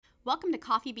Welcome to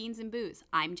Coffee, Beans, and Booze.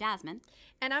 I'm Jasmine.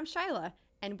 And I'm Shyla,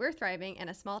 and we're thriving in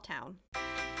a small town.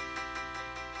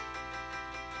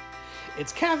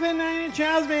 It's caffeinated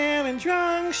Jasmine and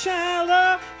drunk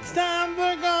Shyla. It's time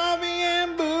for coffee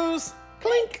and booze.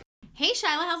 Clink. Hey,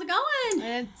 Shyla, how's it going?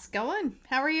 It's going.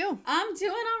 How are you? I'm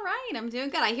doing all right. I'm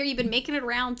doing good. I hear you've been making it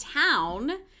around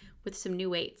town with some new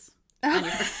weights.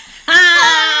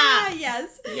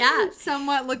 Yes. Yeah.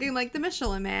 Somewhat looking like the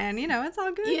Michelin Man. You know, it's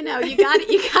all good. You know, you got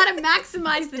to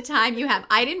maximize the time you have.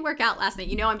 I didn't work out last night.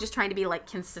 You know, I'm just trying to be like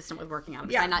consistent with working out. I'm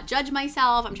trying not judge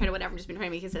myself. I'm trying to whatever. I'm just been trying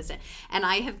to be consistent. And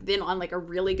I have been on like a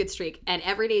really good streak. And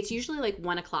every day it's usually like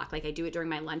 1 o'clock. Like I do it during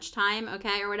my lunchtime,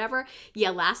 okay, or whatever.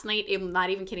 Yeah, last night, I'm not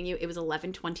even kidding you, it was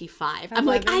 11:25. I'm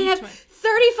like, I have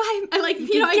 35. I'm like,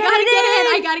 you know, I gotta get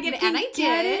in. I gotta get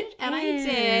in. And I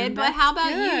did. But how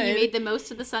about you? You made the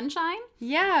most of the sunshine?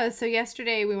 Yeah, so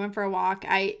yesterday we went for a walk.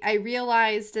 I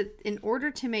realized that in order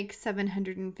to make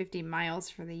 750 miles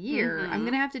for the year, I'm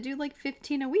going to have to do like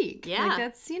 15 a week. Yeah. Like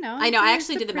that's, you know. I know. I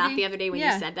actually did the math the other day when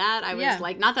you said that. I was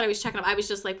like, not that I was checking up. I was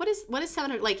just like, what is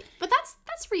 700? Like, but that's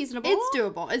reasonable. It's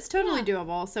doable. It's totally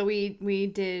doable. So we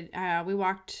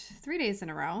walked 3 days in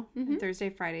a row,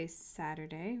 Thursday, Friday,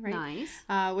 Saturday, right?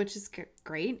 Nice. Which is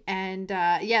great. And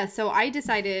so I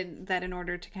decided that in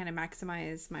order to kind of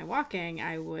maximize my walking,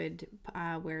 I would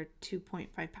wear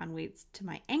 2.5 pound weights to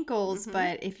my ankles.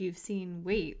 But if you've seen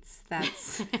weights,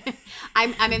 that's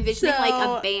I'm envisioning like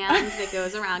a band that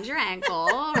goes around your ankle,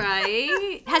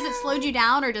 right? Has it slowed you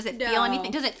down, or does it feel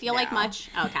anything? Does it feel like much?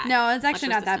 Okay. No, it's actually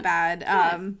not that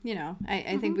bad. You know,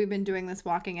 I think we've been doing this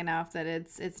walking enough that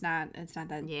it's not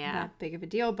that big of a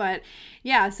deal. But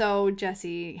yeah, so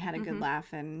Jessie had a good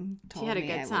laugh and told me she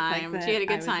had a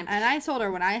good time. And I told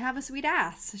her when I have a sweet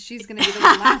ass, she's gonna be the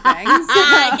one laughing. So.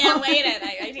 I can't wait.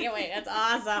 I can't wait. That's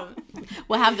awesome.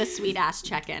 We'll have the sweet ass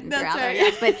check-in throughout our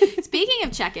yes. But speaking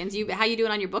of check-ins, how you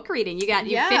doing on your book reading? You got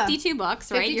 52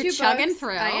 books, right? You're chugging books.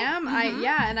 through. I am.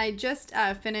 And I just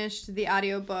finished the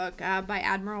audiobook by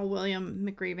Admiral William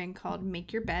McRaven called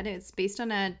Make Your Bed. It's based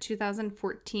on a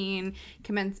 2014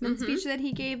 commencement speech that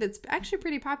he gave. It's actually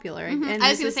pretty popular. And I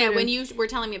was going to say, when you were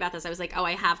telling me about this, I was like, oh,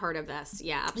 I have heard of this.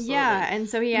 Yeah, absolutely. Yeah, and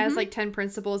so he has like 10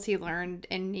 principles he learned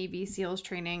in Navy SEALs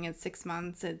training. It's 6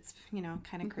 months. It's, you know,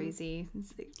 kind of crazy.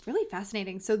 It's really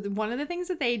fascinating. So one of the things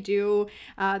that they do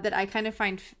that I kind of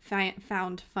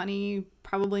found funny,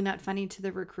 probably not funny to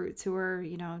the recruits who are,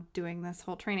 you know, doing this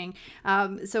whole training.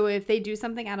 So if they do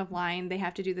something out of line, they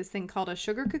have to do this thing called a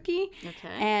sugar cookie.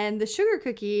 Okay. And the sugar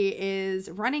cookie is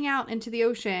running out into the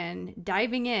ocean,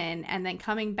 diving in, and then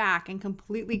coming back and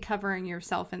completely covering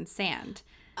yourself in sand.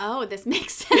 Oh, this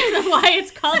makes sense of why it's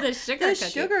called a sugar cookie. The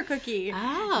sugar cookie.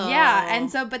 Oh. Yeah,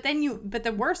 and so, but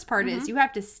the worst part is you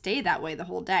have to stay that way the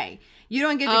whole day. You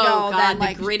don't get to go God, then, the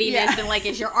like grittiness and like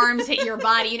as your arms hit your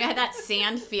body, you know how that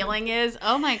sand feeling is?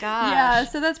 Oh my gosh. Yeah,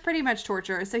 so that's pretty much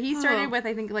torture. So he started with,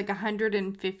 I think, like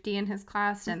 150 in his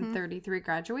class and 33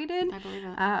 graduated. I believe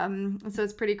it. So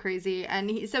it's pretty crazy. And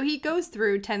he goes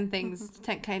through 10 things,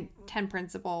 10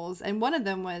 principles. And one of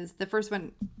them was, the first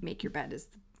one, make your bed is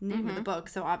name of the book.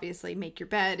 So obviously Make Your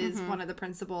Bed is one of the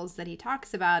principles that he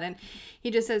talks about. And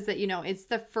he just says that, you know, it's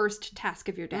the first task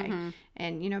of your day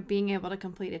and, you know, being able to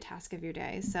complete a task of your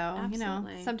day. So,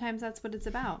 absolutely. You know, sometimes that's what it's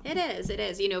about. It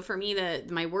is. You know, for me,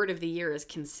 my word of the year is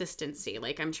consistency.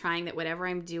 Like I'm trying that whatever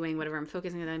I'm doing, whatever I'm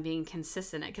focusing on, I'm being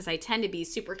consistent because I tend to be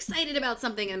super excited about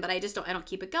something, but I don't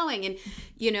keep it going. And,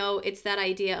 you know, it's that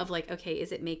idea of like, okay,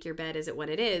 is it make your bed? Is it what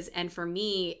it is? And for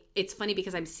me, it's funny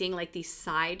because I'm seeing like these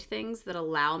side things that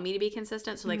allow me to be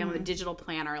consistent. So like on the digital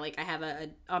planner, like I have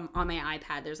on my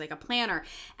iPad, there's like a planner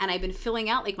and I've been filling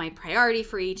out like my priority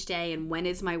for each day and when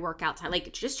is my workout time,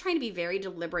 like just trying to be very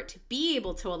deliberate to be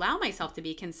able to allow myself to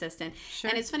be consistent. Sure.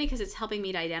 And it's funny because it's helping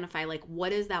me to identify like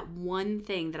what is that one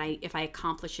thing that if I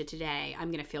accomplish it today,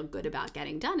 I'm going to feel good about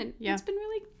getting done. And it's been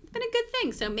a good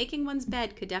thing. So making one's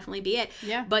bed could definitely be it.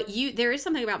 Yeah. But there is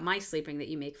something about my sleeping that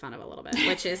you make fun of a little bit,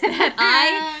 which is that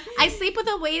I sleep with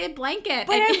a weighted blanket.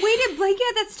 But a weighted blanket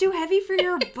that's too heavy for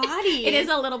your body. It is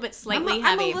a little bit slightly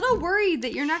heavy. I'm a little worried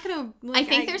that you're not going to. I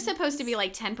think they're supposed to be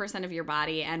like 10% of your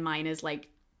body, and mine is like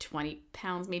 20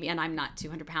 pounds maybe, and I'm not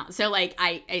 200 pounds. So like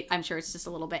I'm sure it's just a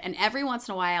little bit. And every once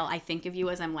in a while I think of you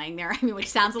as I'm laying there. I mean, which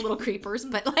sounds a little creepers,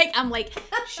 but like I'm like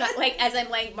like as I'm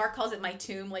laying, Mark calls it my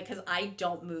tomb, like because I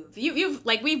don't move. You've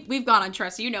like we've gone on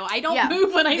trust, you know, I don't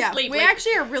move when I sleep. We like,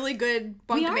 actually are really good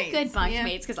bunk mates. We are good bunk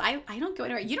mates because I don't go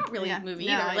anywhere. You don't really move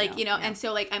either. No, like, you know, and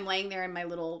so like I'm laying there in my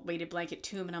little weighted blanket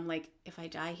tomb and I'm like, if I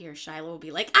die here, Shyla will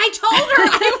be like, I told her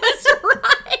I was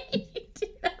right. You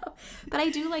know? But I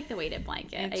do like the weighted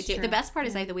blanket. It's I do. true. The best part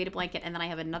is I have the weighted blanket, and then I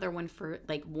have another one for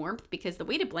like warmth, because the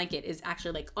weighted blanket is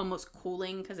actually like almost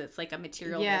cooling because it's like a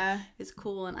material that is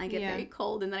cool, and I get very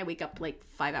cold, and then I wake up like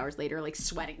 5 hours later like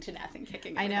sweating to death and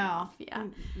kicking everything off. Yeah.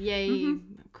 Yay,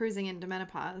 cruising into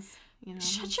menopause. You know.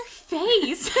 Shut your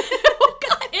face. Oh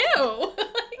God, ew.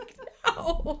 Like,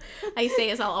 no. I say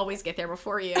as I'll always get there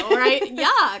before you, right?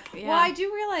 Yuck. Yeah. Well, I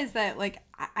do realize that like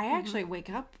I actually wake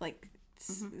up like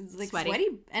sweaty,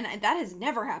 and that has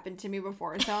never happened to me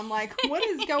before. So I'm like, what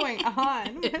is going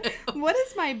on? What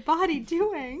is my body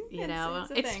doing? You know,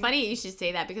 it's funny you should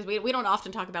say that, because we don't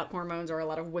often talk about hormones or a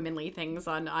lot of womanly things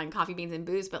on Coffee Beans and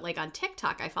Booze, but like on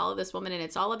TikTok, I follow this woman, and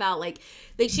it's all about like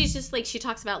she's just like, she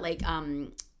talks about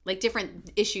like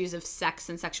different issues of sex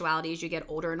and sexuality as you get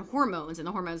older, and hormones and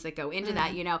the hormones that go into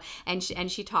that, you know, and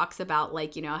she talks about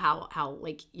like, you know, how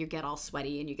like you get all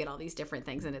sweaty and you get all these different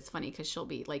things, and it's funny because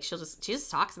she just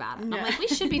talks about it, and I'm like, we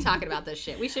should be talking about this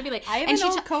shit. We should be like, I have an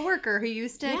old coworker who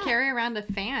used to carry around a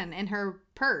fan in her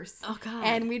purse. Oh God.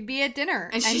 And we'd be at dinner,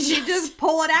 and she'd just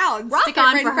pull it out and rock stick it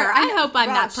on right for her. I hope I'm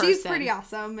that person. She's pretty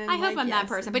awesome. And I hope I'm that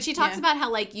person. But she talks about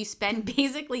how like you spend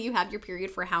basically, you have your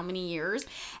period for how many years,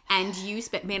 and you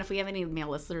spend, man, if we have any male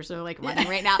listeners who are like running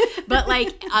right now, but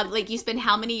like you spend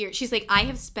how many years? She's like, I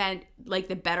have spent like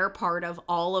the better part of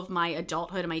all of my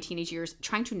adulthood and my teenage years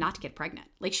trying to not get pregnant.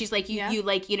 Like she's like, you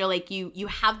like, you know, like you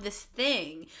have this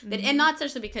thing that, and not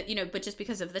especially because, you know, but just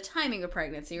because of the timing of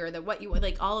pregnancy or the what you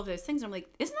like, all of those things. I'm like,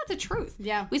 isn't that the truth?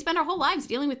 Yeah. We spend our whole lives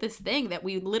dealing with this thing that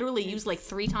we literally use like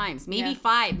 3 times, maybe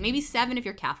 5, maybe 7 if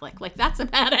you're Catholic. Like that's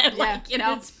about it. Like, you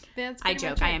know, that's I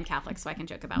joke. I am Catholic, so I can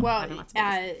joke about having lots of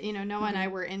babies. You know, Noah and I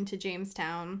were into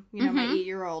Jamestown. You know, my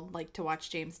 8-year-old liked to watch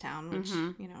Jamestown, which,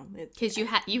 you know. Because you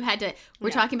had to, we're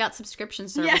talking about subscription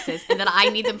services, and that I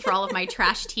need them for all of my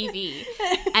trash TV.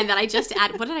 And that I just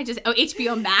added,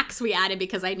 HBO Max we added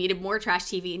because I needed more trash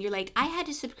TV. And you're like, I had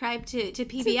to subscribe to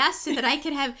PBS so that I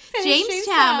could have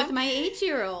Jamestown with my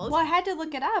 8-year-old. Well, I had to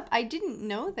look it up. I didn't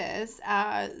know this.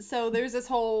 So there's this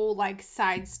whole like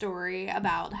side story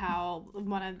about how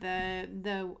one of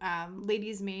the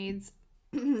ladies' maids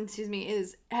excuse me,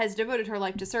 has devoted her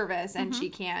life to service, and she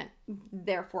can't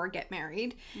therefore get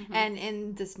married. And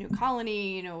in this new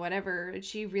colony, you know, whatever,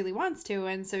 she really wants to,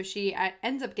 and so she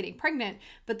ends up getting pregnant.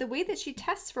 But the way that she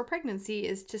tests for pregnancy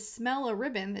is to smell a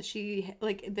ribbon that she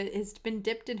that has been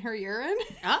dipped in her urine.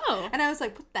 Oh. And I was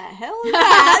like, what the hell is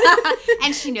that?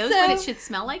 And she knows what it should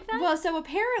smell like that? Well, so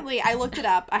apparently I looked it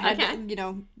up. I had to, you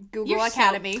know, Google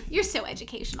Academy. You're so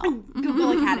educational.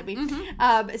 Google Academy.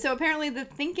 So apparently the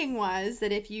thinking was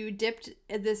that if you dipped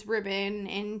this ribbon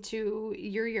into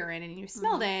your urine and you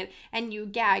smelled it and you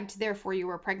gagged, therefore you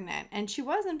were pregnant. And she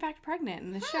was in fact pregnant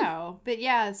in the show. But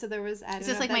yeah, so there was... Is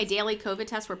this like my daily COVID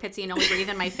test where Pitsy and only breathe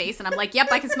in my face and I'm like,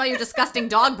 yep, I can smell your disgusting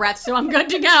dog breath, so I'm good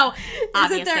to go.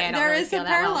 Obviously, I don't there really is feel a that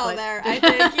parallel well, there, I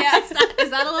think. Yes.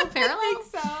 Is that a little parallel? I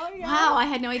think so, yeah. Wow, I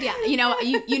had no idea. You know,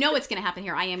 you know what's going to happen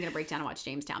here. I am going to break down and watch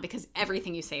Jamestown because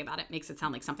everything you say about it makes it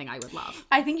sound like something I would love.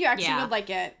 I think you actually would like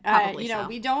it. Probably you know, so.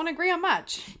 We don't agree on much.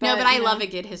 But I love a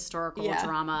good historical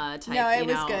drama type. No, it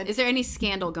was good. Is there any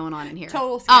scandal going on in here?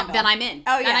 Total scandal. Oh, then I'm in.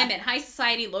 Oh, yeah. Then I'm in. High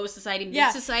society, low society,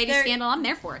 mid society scandal. I'm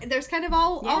there for it. There's kind of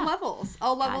all levels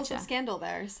of scandal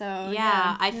there. So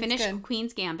I finished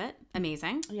Queen's Gambit.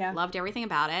 Amazing. Yeah. Loved everything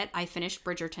about it. I finished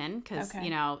Bridgerton because, you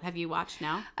know, have you watched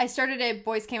now? I started it.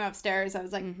 Boys Came Upstairs. I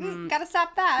was like, gotta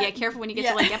stop that. Yeah, careful when you get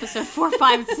to like episode 4,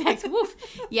 5, 6. Woof.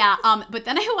 Yeah. But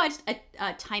then I watched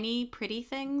a Tiny Pretty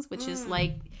Things, which is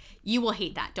like, you will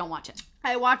hate that. Don't watch it.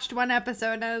 I watched one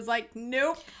episode and I was like,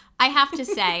 nope. I have to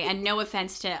say, and no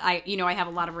offense to, I have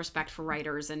a lot of respect for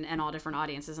writers and all different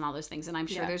audiences and all those things. And I'm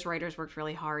sure those writers worked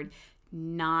really hard.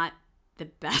 Not the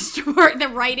best work. The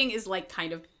writing is like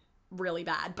kind of really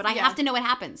bad, but I have to know what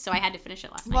happens, so I had to finish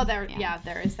it last night. Well,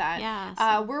 there is that. Yeah,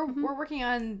 so, we're working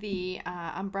on the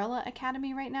Umbrella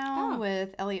Academy right now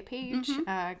with Elliot Page,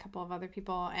 a couple of other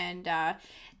people, and that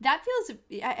feels.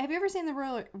 Have you ever seen the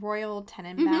Royal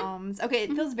Tenenbaums? Okay,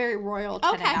 it feels very Royal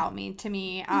Tenenbaum to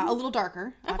me. A little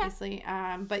darker, obviously,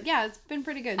 but yeah, it's been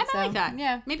pretty good. I like that.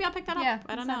 Yeah, maybe I'll pick that up. Yeah,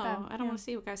 I don't know. I don't want to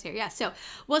see what goes here. Yeah. So,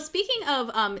 well, speaking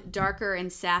of darker and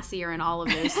sassier and all of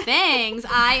those things,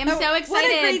 I am so excited. What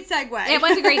a great segue. It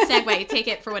was a great segue. Take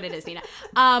it for what it is, Nina.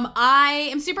 I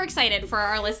am super excited for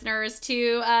our listeners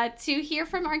to hear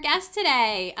from our guest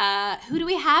today. Who do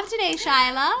we have today,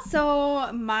 Shyla?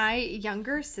 So my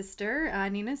younger sister,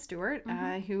 Nina Stewart,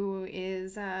 who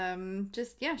is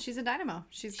she's a dynamo.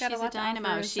 She's a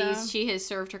dynamo. She has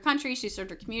served her country. She's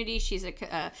served her community. She's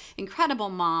a incredible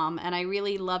mom, and I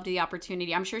really loved the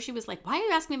opportunity. I'm sure she was like, "Why are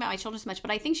you asking me about my children so much?"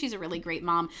 But I think she's a really great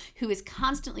mom who is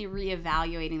constantly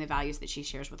reevaluating the values that she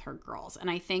shares with her her girls. And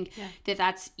I think that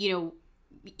that's,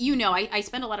 I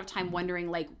spend a lot of time wondering,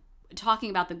 like, talking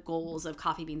about the goals of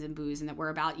Coffee Beans and Booze, and that we're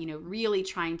about, really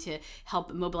trying to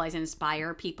help mobilize and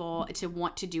inspire people to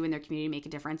want to do in their community, make a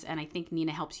difference. And I think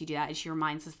Nina helps you do that, as she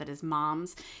reminds us that as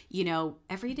moms,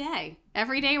 every day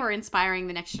we're inspiring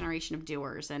the next generation of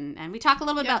doers. And we talk a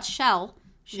little bit about Shell.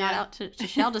 Shout out to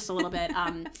Shell just a little bit.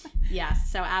 Yes,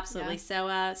 so absolutely.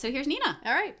 Yeah. So here's Nina.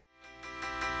 All right.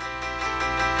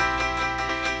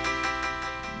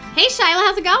 Hey, Shyla,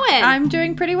 how's it going? I'm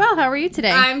doing pretty well. How are you today?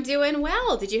 I'm doing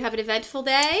well. Did you have an eventful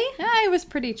day? I was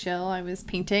pretty chill. I was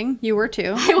painting. You were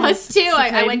too. I was too.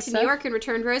 I went to New York and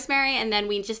returned Rosemary, and then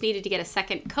we just needed to get a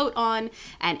second coat on,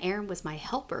 and Erin was my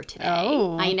helper today.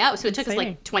 Oh, I know. So it took us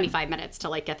like 25 minutes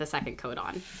to get the second coat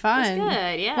on. Fun. It was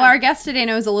good, yeah. Well, our guest today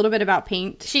knows a little bit about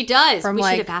paint. She does. From we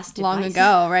like should have asked long advice.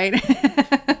 ago,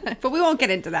 right? But we won't get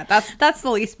into that. That's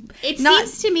the least. It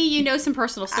seems to me you know some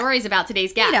personal stories about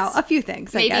today's guest. A few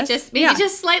things. Maybe I guess.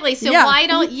 just slightly. So why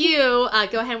don't you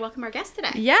go ahead and welcome our guest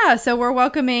today? Yeah, so we're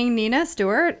welcoming Nina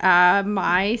Stewart,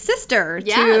 my sister,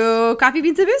 to Coffee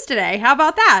Beans and Booze today. How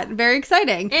about that? Very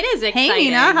exciting. It is exciting. Hey,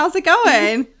 Nina, how's it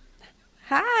going?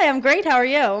 Hi, I'm great. How are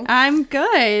you? I'm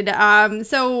good.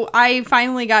 So I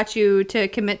finally got you to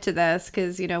commit to this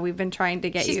because, we've been trying to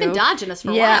get She's you. been dodging us for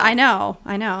a while. Yeah, I know.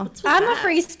 I'm a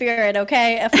free spirit,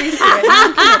 okay? A free spirit.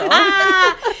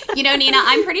 Non-committal. Nina,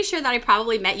 I'm pretty sure that I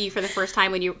probably met you for the first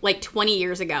time when you 20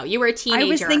 years ago. You were a teenager. I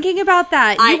was thinking about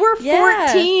that. You were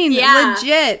 14. Yeah.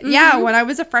 Legit. Mm-hmm. Yeah, when I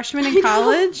was a freshman in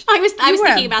college. I was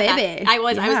thinking about baby. that. I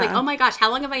was like, oh my gosh,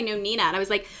 how long have I known Nina? And I was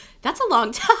like, that's a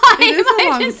long time. It is a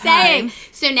long saying.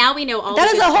 So now we know all.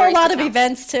 That the is good a whole stories lot to of tell.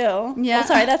 events too. Yeah. Oh,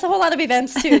 sorry, that's a whole lot of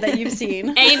events too that you've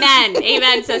seen.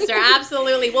 Amen, sister.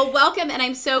 Absolutely. Well, welcome, and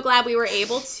I'm so glad we were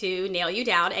able to nail you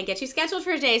down and get you scheduled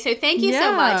for today. So thank you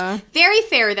so much. Very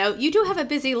fair, though. You do have a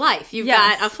busy life. You've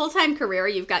got a full-time career.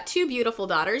 You've got 2 beautiful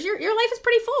daughters. Your life is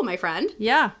pretty full, my friend.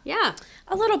 Yeah. Yeah.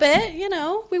 A little bit,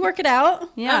 we work it out.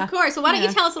 Yeah. Of course. So why don't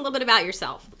you tell us a little bit about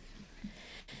yourself?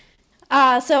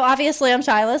 So obviously I'm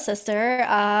Shyla's sister.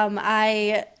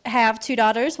 I have 2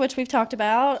 daughters, which we've talked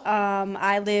about.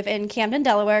 I live in Camden,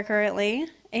 Delaware currently,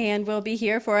 and will be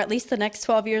here for at least the next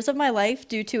 12 years of my life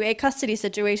due to a custody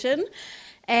situation.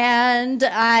 And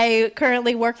I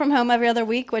currently work from home every other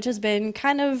week, which has been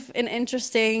kind of an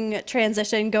interesting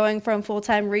transition going from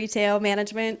full-time retail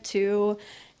management to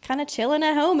kind of chilling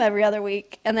at home every other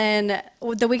week. And then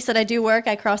the weeks that I do work,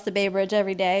 I cross the Bay Bridge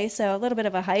every day. So a little bit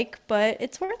of a hike, but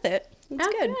it's worth it. It's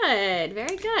good.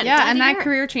 Very good. Yeah, and that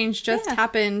career change just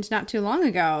happened not too long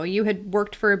ago. You had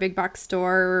worked for a big box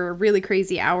store, really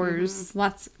crazy hours,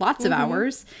 lots of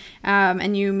hours,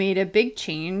 and you made a big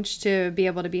change to be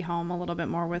able to be home a little bit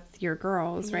more with your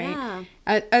girls, right?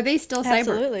 Yeah. Are they still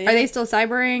Absolutely. Are they still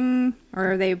cybering,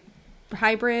 or are they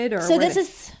hybrid, or so this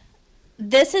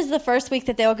is the first week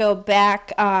that they'll go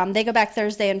back. They go back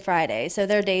Thursday and Friday, so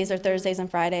their days are Thursdays and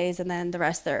Fridays, and then the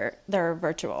rest they're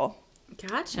virtual.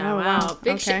 Gotcha. Oh, wow.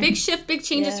 Big okay. shift, big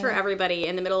changes for everybody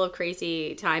in the middle of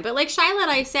crazy time. But like Shyla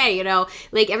and I say,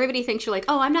 everybody thinks you're like,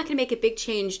 oh, I'm not going to make a big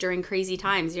change during crazy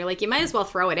times. You're like, you might as well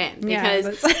throw it in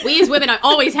because we as women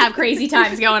always have crazy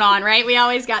times going on, right? We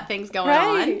always got things going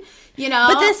on.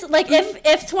 But this,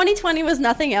 if 2020 was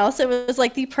nothing else, it was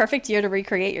like the perfect year to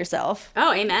recreate yourself.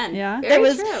 Oh, amen. Yeah.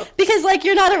 Very true. Because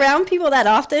you're not around people that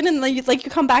often, and you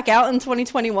come back out in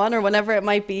 2021 or whenever it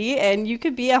might be, and you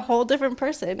could be a whole different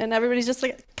person, and everybody's just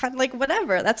kind of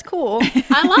whatever. That's cool.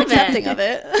 I love Accepting of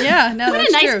it. Yeah, no, what that's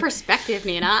a nice true. perspective,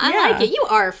 Nina. I like it. You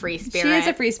are a free spirit. She is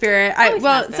a free spirit. Has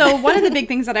So one of the big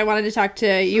things that I wanted to talk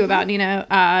to you about,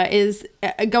 Nina, is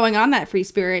going on that free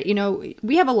spirit.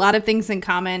 We have a lot of things in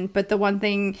common, but the one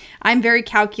thing, I'm very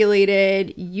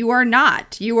calculated. You are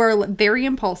not. You are very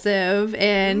impulsive,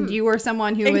 and you are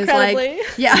someone who is like,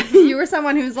 you are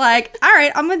someone who's like, all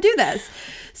right, I'm gonna do this.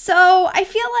 So I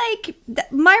feel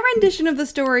like my rendition of the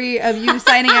story of you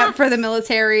signing up for the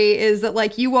military is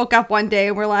that you woke up one day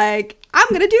and were like, I'm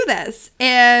going to do this.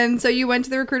 And so you went to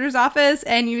the recruiter's office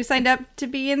and you signed up to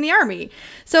be in the Army.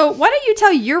 So why don't you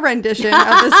tell your rendition of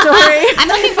the story? I'm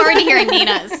looking forward to hearing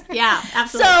Nina's. Yeah,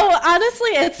 absolutely. So honestly,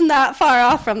 it's not far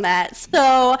off from that.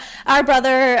 So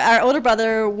our older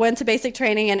brother went to basic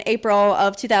training in April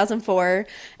of 2004,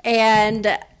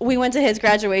 and we went to his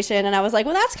graduation, and I was like,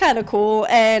 well, that's kind of cool.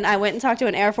 And I went and talked to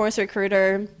an Air Force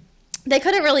recruiter. They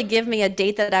couldn't really give me a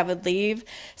date that I would leave.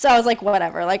 So I was like,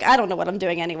 whatever. I don't know what I'm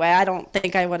doing anyway. I don't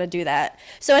think I want to do that.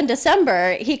 So in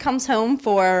December, he comes home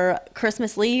for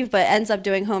Christmas leave, but ends up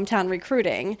doing hometown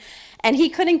recruiting. and he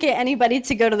couldn't get anybody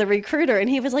to go to the recruiter, and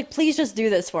he was like, please just do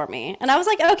this for me. And I was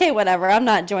like, okay, whatever, I'm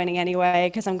not joining anyway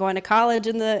because I'm going to college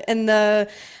in the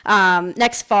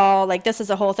next fall. Like, this is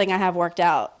a whole thing I have worked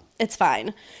out, it's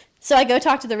fine. So I go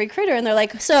talk to the recruiter, and they're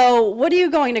like, so what are you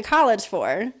going to college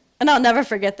for? And I'll never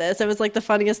forget this. It was like the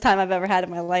funniest time I've ever had in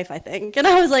my life, I think. And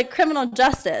I was like, criminal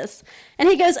justice. And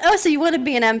he goes, oh, so you want to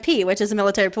be an MP, which is a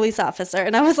military police officer.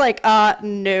 And I was like,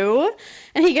 no.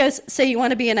 And he goes, so you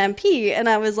want to be an MP? And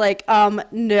I was like,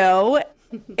 no.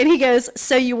 And he goes,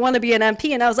 so you want to be an MP?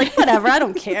 And I was like, whatever, I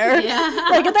don't care. Yeah.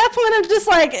 Like, at that point, I'm just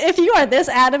like, if you are this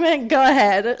adamant, go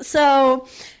ahead. So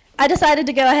I decided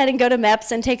to go ahead and go to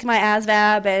MEPS and take my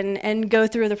ASVAB and go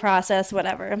through the process,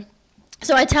 whatever.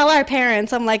 So I tell our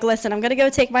parents, I'm like, listen, I'm going to go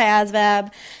take my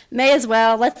ASVAB. May as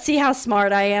well. Let's see how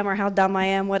smart I am or how dumb I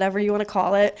am, whatever you want to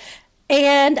call it.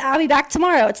 And I'll be back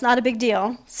tomorrow. It's not a big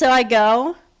deal. So I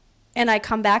go, and I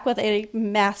come back with a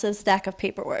massive stack of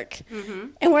paperwork. Mm-hmm.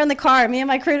 And we're in the car. Me and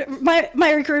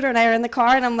my recruiter and I are in the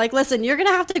car, and I'm like, listen, you're going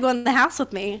to have to go in the house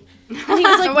with me. And he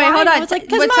was like, wait, hold on. I was like,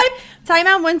 time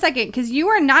out 1 second, because you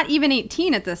are not even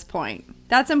 18 at this point.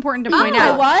 That's important to point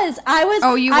out. I was.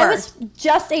 Oh, you were. I was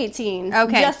just 18.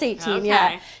 Okay. Just 18, okay.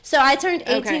 yeah. So I turned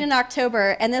 18 in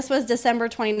October, and this was December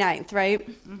 29th, right?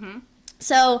 Mm-hmm.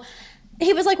 So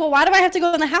he was like, well, why do I have to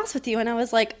go in the house with you? And I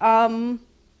was like,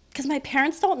 because my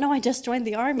parents don't know I just joined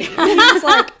the Army. And he was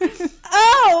like,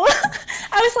 oh.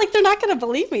 I was like, they're not going to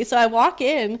believe me. So I walk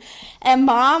in, and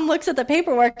Mom looks at the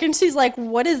paperwork, and she's like,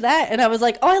 what is that? And I was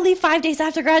like, oh, I leave 5 days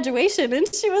after graduation.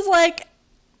 And she was like,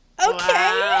 okay.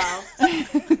 Wow.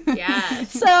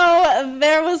 Yes. So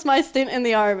there was my stint in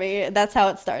the Army. That's how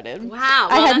it started. Wow.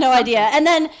 I had no idea. And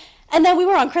then we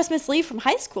were on Christmas leave from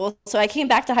high school. So I came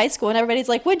back to high school, and everybody's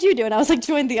like, what'd you do? And I was like,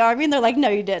 joined the Army. And they're like, no,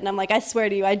 you didn't. I'm like, I swear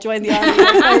to you, I joined the Army.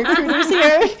 My recruiter's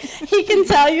here. He can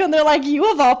tell you. And they're like,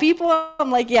 you of all people? I'm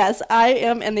like, yes, I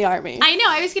am in the Army. I know.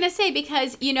 I was going to say,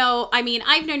 because, I mean,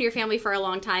 I've known your family for a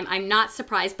long time. I'm not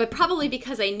surprised, but probably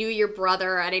because I knew your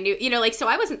brother and I knew, so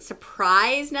I wasn't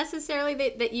surprised necessarily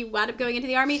that you wound up going into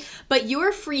the Army. But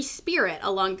your free spirit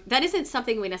that isn't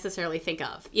something we necessarily think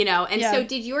of, And Yeah. so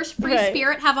did your free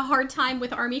spirit have a hard time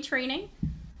with Army training?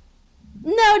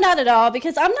 No, not at all,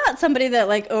 because I'm not somebody that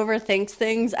overthinks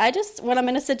things. When I'm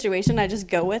in a situation, I just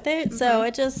go with it. Mm-hmm. So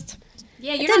it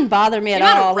didn't bother me at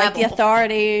all. Like the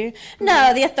authority. Mm-hmm.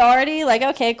 No, the authority,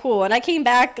 okay, cool. And I came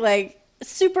back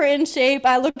super in shape.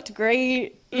 I looked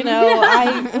great. There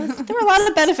were a lot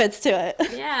of benefits to it.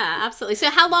 Yeah, absolutely.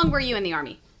 So how long were you in the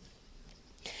Army?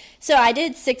 So I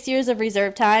did 6 years of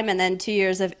reserve time and then 2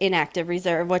 years of inactive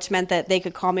reserve, which meant that they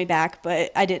could call me back,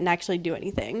 but I didn't actually do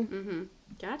anything. Mm-hmm.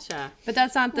 Gotcha. But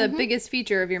that's not the biggest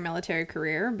feature of your military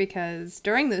career, because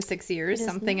during those 6 years,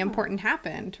 something important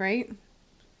happened, right?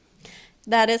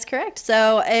 That is correct.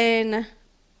 So in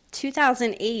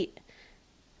 2008, I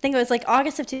think it was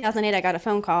August of 2008, I got a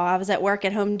phone call. I was at work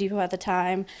at Home Depot at the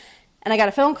time, and I got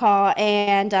a phone call,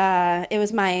 and it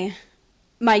was my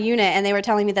unit, and they were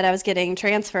telling me that I was getting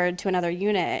transferred to another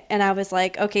unit. And I was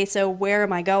like, okay, so where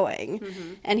am I going?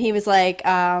 Mm-hmm. And he was like,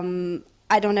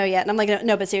 I don't know yet. And I'm like,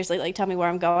 no, but seriously, tell me where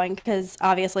I'm going, because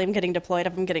obviously I'm getting deployed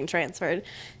if I'm getting transferred.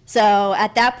 So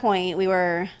at that point, we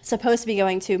were supposed to be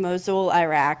going to Mosul,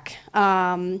 Iraq.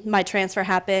 My transfer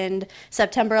happened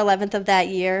September 11th of that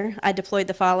year. I deployed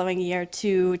the following year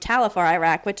to Talafar,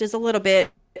 Iraq, which is a little bit,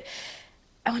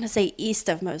 I want to say, east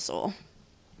of Mosul.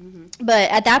 Mm-hmm. But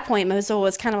at that point, Mosul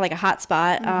was kind of like a hot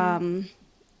spot. Mm-hmm.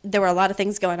 There were a lot of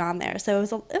things going on there. So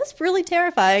it was really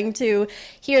terrifying to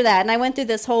hear that. And I went through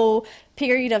this whole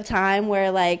period of time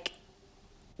where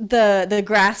the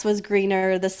grass was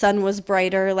greener, the sun was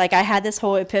brighter. I had this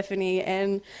whole epiphany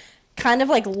and kind of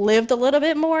lived a little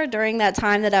bit more during that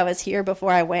time that I was here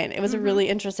before I went. It was a really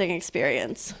interesting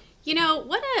experience.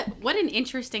 What an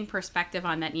interesting perspective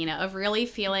on that, Nina, of really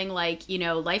feeling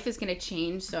life is going to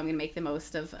change, so I'm going to make the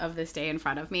most of this day in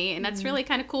front of me. And that's really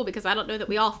kind of cool, because I don't know that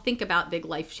we all think about big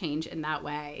life change in that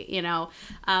way,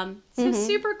 So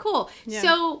super cool. Yeah.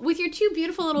 So with your two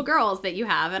beautiful little girls that you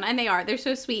have, and they're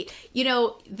so sweet,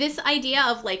 this idea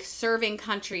of serving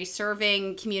country,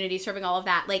 serving community, serving all of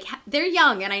that, they're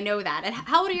young, and I know that. And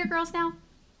how old are your girls now?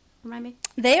 Remind me.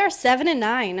 They are 7 and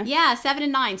 9. Yeah, 7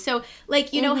 and 9. So,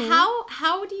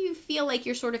 how do you feel like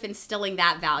you're sort of instilling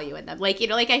that value in them? Like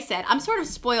I said, I'm sort of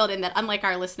spoiled in that, unlike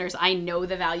our listeners, I know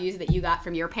the values that you got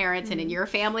from your parents and in your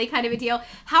family, kind of a deal.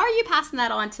 How are you passing that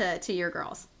on to your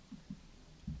girls?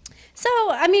 So,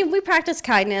 we practice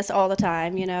kindness all the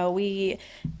time.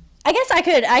 I guess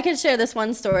I could share this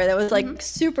one story that was like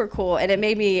super cool, and it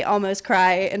made me almost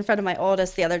cry in front of my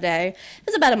oldest the other day. It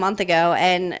was about a month ago,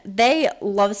 and they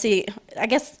love seeing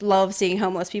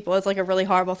homeless people. It's like a really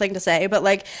horrible thing to say, but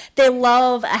like they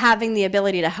love having the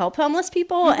ability to help homeless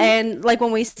people, and like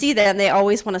when we see them, they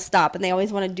always want to stop and they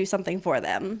always want to do something for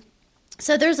them.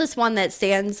 So there's this one that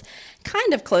stands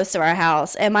kind of close to our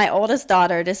house, and my oldest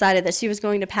daughter decided that she was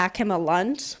going to pack him a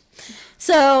lunch.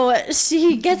 So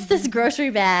she gets this grocery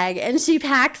bag and she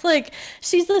packs, like,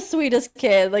 she's the sweetest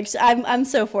kid. Like, I'm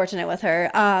so fortunate with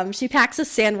her. She packs a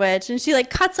sandwich and she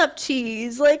like cuts up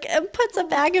cheese, like, and puts a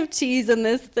bag of cheese in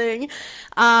this thing.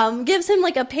 Gives him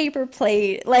like a paper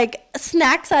plate, like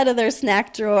snacks out of their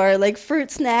snack drawer, like fruit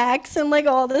snacks and like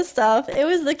all this stuff. It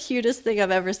was the cutest thing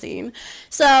I've ever seen.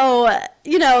 So,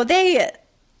 you know,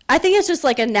 I think it's just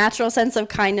like a natural sense of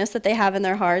kindness that they have in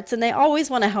their hearts, and they always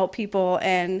want to help people.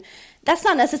 And that's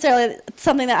not necessarily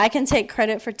something that I can take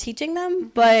credit for teaching them,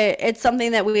 but it's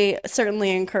something that we certainly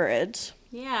encourage.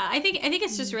 Yeah, I think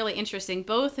it's just really interesting,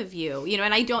 both of you, you know,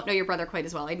 and I don't know your brother quite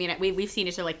as well. I mean, we've seen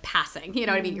each other like passing, you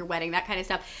know what I mean, your wedding, that kind of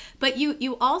stuff. But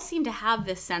you all seem to have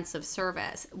this sense of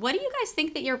service. What do you guys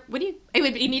think that you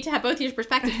need to have both your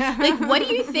perspectives. Like, what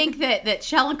do you think that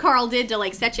Shell and Carl did to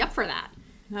like set you up for that?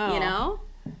 Oh. You know?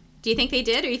 Do you think they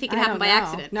did, or you think it happened by don't know.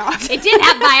 accident? No. It did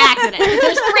happen by accident.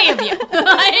 There's 3 of you.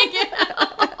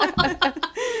 Like,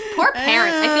 poor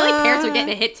parents. I feel like parents are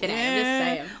getting a hit today. I'm just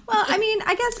saying. Well, I mean,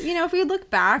 I guess, you know, if we look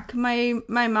back, my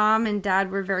mom and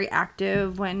dad were very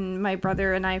active when my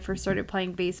brother and I first started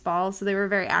playing baseball. So they were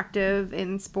very active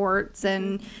in sports.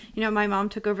 And, you know, my mom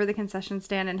took over the concession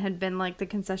stand and had been like the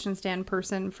concession stand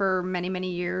person for many, many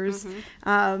years.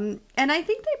 And I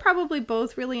think they probably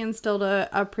both really instilled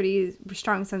a pretty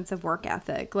strong sense of work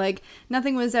ethic. Like,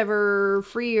 nothing was ever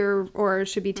free or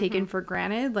should be taken for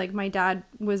granted. Like, my dad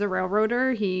was a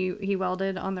railroader. He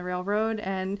welded on the railroad.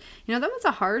 And, you know, that was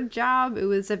a hard job. It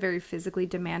was a very physically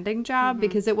demanding job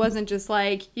because it wasn't just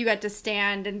like you got to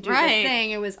stand and do this thing.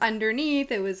 It was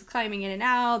underneath. It was climbing in and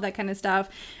out, that kind of stuff.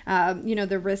 You know,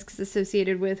 the risks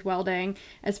associated with welding,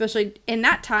 especially in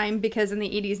that time, because in the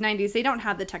 80s, 90s, they don't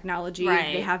have the technology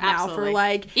they have now for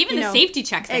like... Even the safety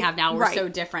checks they have now were so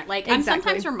different. Like, I'm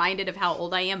sometimes reminded of how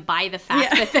old I am by the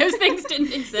fact that those things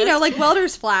didn't exist. You know, like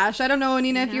welder's flash. I don't know,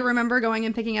 Nina, if you remember going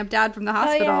and picking up Dad from the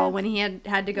hospital when he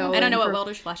had to go. I don't know what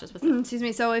welder's flash is with them. Excuse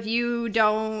me. So if you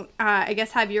don't, I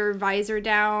guess, have your visor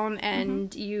down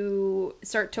and you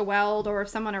start to weld, or if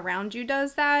someone around you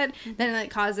does that, then it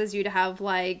causes you to have,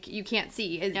 like, you can't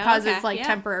see. It causes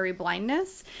temporary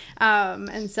blindness.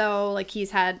 And so, like,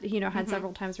 he's had, you know, had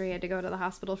several times where he had to go to the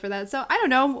hospital for that. So I don't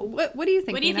know. What do you think,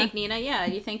 Nina? What do you think, Nina? Yeah, what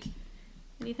do you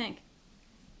think?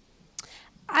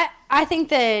 I think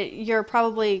that you're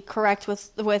probably correct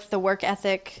with the work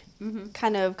ethic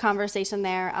kind of conversation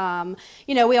there.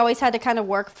 You know, we always had to kind of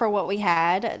work for what we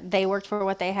had. They worked for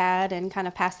what they had and kind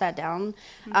of pass that down.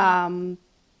 I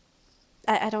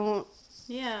don't.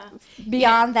 Yeah.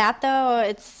 Beyond that, though,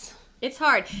 it's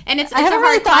hard, and it's I haven't a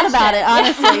really hard thought about question. it,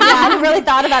 honestly. Yeah, I haven't really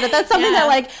thought about it. That's something that,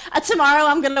 like, tomorrow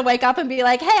I'm going to wake up and be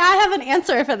like, hey, I have an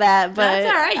answer for that. But that's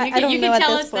all right. You can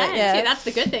tell us point. that. Too. That's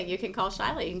the good thing. You can call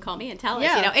Shyla. You can call me and tell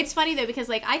us. You know, it's funny, though, because,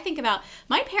 like, I think about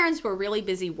my parents were really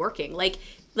busy working. Like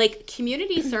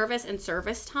community service and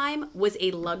service time was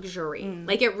a luxury.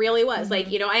 Like, it really was. Like,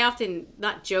 you know, I often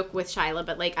not joke with Shyla,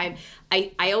 but, like,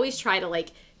 I always try to, like,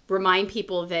 remind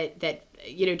people that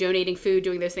you know, donating food,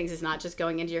 doing those things is not just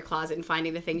going into your closet and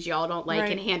finding the things y'all don't like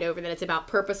and hand over, that it's about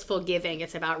purposeful giving.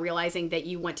 It's about realizing that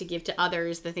you want to give to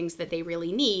others the things that they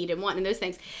really need and want, and those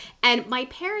things. And my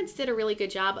parents did a really good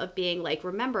job of being like,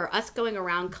 remember, us going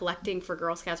around collecting for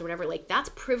Girl Scouts or whatever, like, that's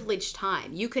privileged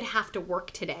time. You could have to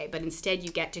work today, but instead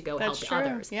you get to go help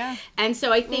others. Yeah. And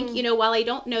so I think, you know, while I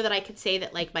don't know that I could say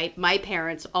that, like, my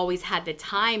parents always had the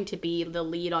time to be the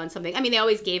lead on something. I mean, they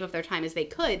always gave of their time as they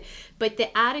could, but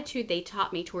the attitude they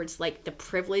taught me towards, like, the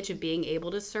privilege of being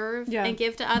able to serve and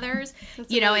give to others,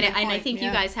 you know, and I think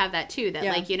you guys have that too, that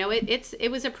like, you know,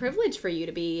 it was a privilege for you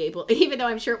to be able, even though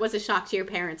I'm sure it was a shock to your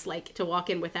parents, like, to walk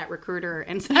in with that recruiter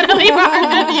and suddenly you are in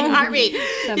the Army,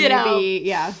 you know.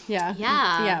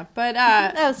 Yeah.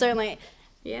 But no, certainly.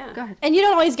 Yeah. Go ahead. And you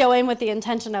don't always go in with the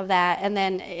intention of that, and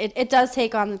then it does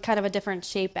take on kind of a different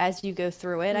shape as you go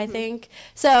through it, I think.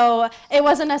 So it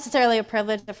wasn't necessarily a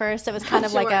privilege at first. It was kind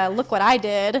of like a, look what I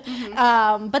did.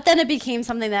 But then it became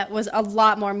something that was a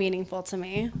lot more meaningful to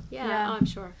me. Yeah. Oh, I'm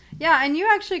sure. Yeah, and you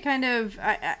actually kind of,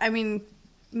 I mean,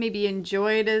 maybe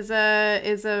enjoyed as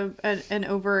an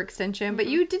overextension, but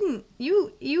you didn't,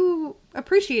 you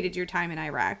appreciated your time in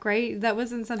Iraq, right? That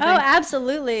wasn't something. Oh,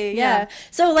 absolutely. Yeah.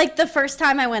 So like the first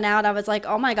time I went out, I was like,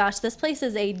 oh my gosh, this place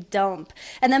is a dump.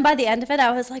 And then by the end of it,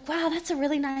 I was like, wow, that's a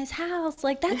really nice house.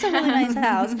 Like, that's a really nice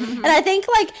house. And I think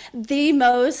like the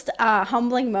most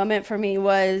humbling moment for me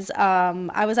was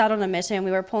I was out on a mission.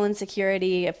 We were pulling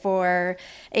security for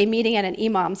a meeting at an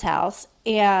imam's house.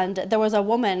 And there was a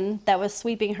woman that was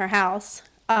sweeping her house.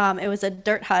 It was a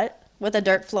dirt hut with a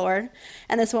dirt floor,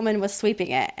 and this woman was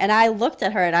sweeping it. And I looked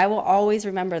at her, and I will always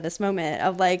remember this moment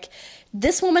of like,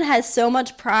 this woman has so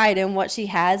much pride in what she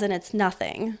has, and it's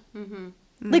nothing.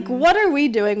 Like, what are we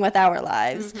doing with our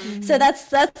lives? So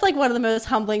that's like one of the most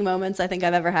humbling moments I think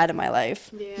I've ever had in my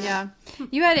life. Yeah.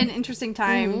 You had an interesting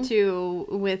time too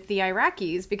with the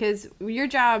Iraqis, because your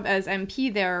job as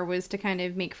MP there was to kind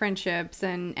of make friendships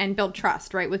and build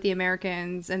trust, right, with the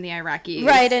Americans and the Iraqis.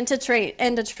 Right, and to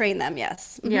train them,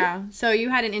 yes. Yeah. So you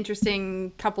had an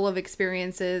interesting couple of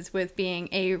experiences with being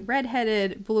a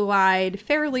redheaded, blue-eyed,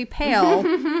 fairly pale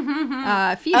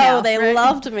female. Oh, they right?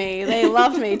 loved me. They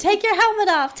loved me. Take your helmet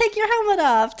off. Take your helmet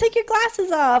off. Take your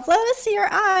glasses off. Let us see your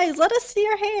eyes. Let us see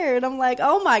your hair. And I'm like,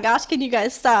 oh my gosh, can you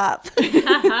guys stop?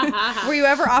 Were you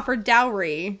ever offered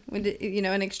dowry,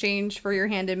 in exchange for your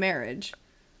hand in marriage?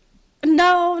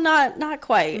 No, not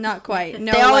quite. Not quite.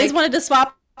 No, They always wanted to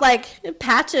swap like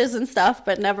patches and stuff,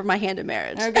 but never my hand in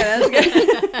marriage. Okay, that's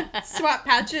good. Swap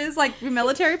patches, like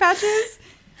military patches?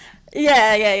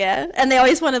 Yeah. And they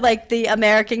always wanted like the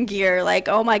American gear. Like,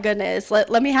 oh my goodness,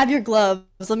 let me have your gloves.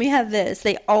 Let me have this.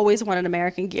 They always wanted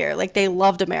American gear. Like, they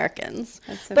loved Americans.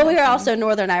 So but we were awesome. also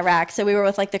Northern Iraq, so we were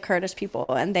with like the Kurdish people,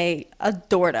 and they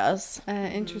adored us.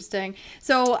 Interesting.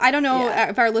 So I don't know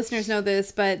if our listeners know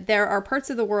this, but there are parts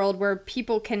of the world where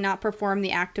people cannot perform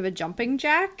the act of a jumping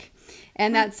jack.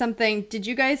 And that's something, did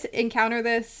you guys encounter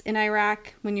this in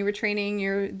Iraq when you were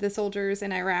training the soldiers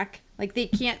in Iraq? Like, they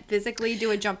can't physically do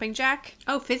a jumping jack?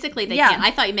 Oh, physically they Yeah. can't. I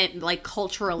thought you meant like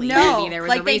culturally. No, Maybe there was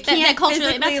like a they reason. can't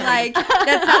culturally, physically, that's fine. like,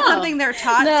 that's not something they're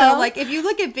taught. No. So, like, if you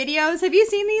look at videos, have you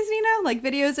seen these, Nina? Like,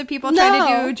 videos of people trying to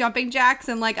No. do jumping jacks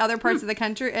in, like, other parts of the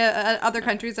country, other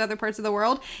countries, other parts of the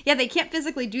world? Yeah, they can't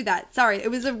physically do that. Sorry,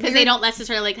 it was a Because they don't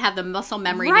necessarily like, have the muscle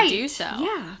memory Right. to do so.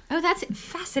 Yeah. Oh, that's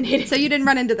fascinating. So you didn't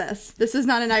run into this. This is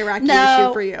not an Iraqi No.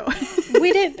 issue for you.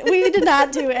 We did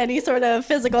not do any sort of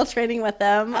physical training with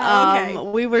them. Okay.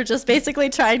 We were just basically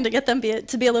trying to get them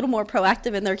to be a little more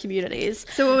proactive in their communities.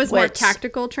 So it was more which-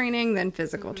 tactical training than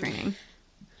physical training.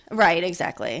 Right,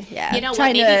 exactly. Yeah. You know what?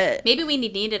 Trying Maybe we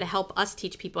need to help us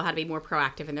teach people how to be more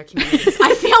proactive in their communities.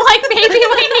 I feel like maybe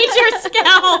we need your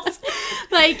skills.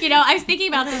 Like, I was thinking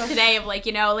about this today of like,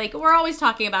 we're always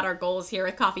talking about our goals here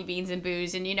with Coffee Beans and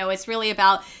Booze. And, it's really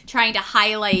about trying to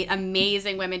highlight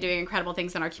amazing women doing incredible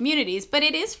things in our communities. But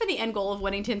it is for the end goal of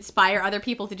wanting to inspire other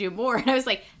people to do more. And I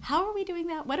what how are we doing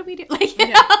that? What do we do? Like,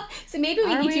 So maybe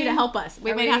we need you to help us.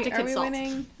 We might have to consult.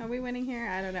 Are we winning here?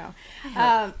 I don't know.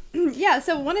 Yeah,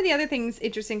 so one of the other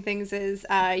interesting things is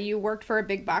you worked for a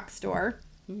big box store.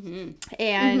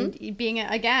 And being,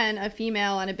 again, a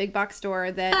female in a big box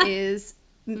store that is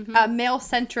a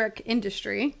male-centric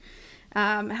industry.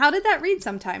 How did that read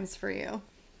sometimes for you?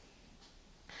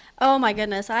 Oh my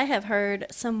goodness, I have heard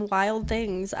some wild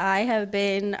things. I have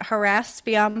been harassed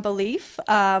beyond belief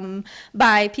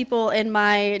by people in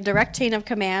my direct chain of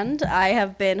command. I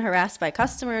have been harassed by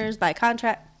customers, by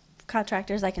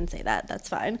contractors. I can say that. That's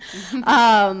fine.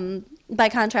 By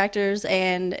contractors,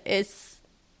 and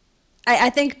I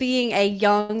think being a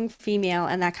young female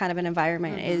in that kind of an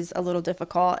environment is a little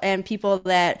difficult, and people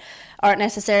that aren't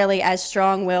necessarily as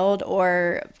strong-willed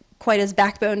or quite as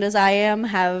backboned as I am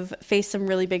have faced some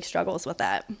really big struggles with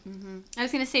that. I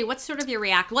was going to say, what's sort of your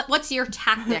what's your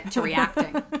tactic to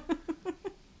reacting?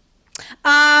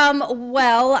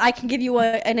 Well, I can give you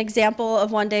an example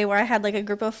of one day where I had like a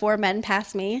group of 4 men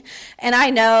pass me, and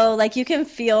I know like you can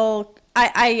feel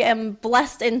I am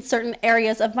blessed in certain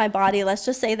areas of my body. Let's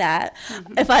just say that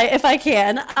if I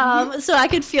can. So I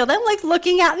could feel them like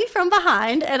looking at me from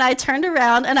behind, and I turned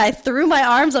around and I threw my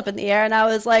arms up in the air and I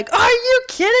was like, "Are you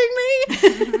kidding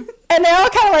me?" And they all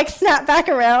kind of like snapped back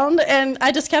around, and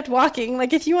I just kept walking.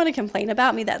 Like, if you want to complain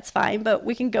about me, that's fine, but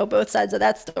we can go both sides of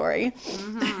that story.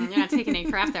 You're not taking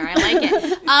any crap there. I like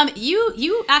it.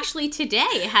 You actually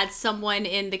today had someone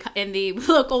in the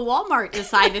local Walmart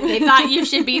decide that they thought you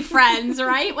should be friends,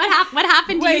 right? What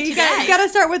happened to you today? You got to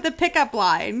start with the pickup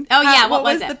line. Oh yeah, what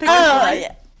was the it? pickup line?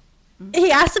 Yeah.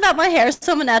 he asked about my hair,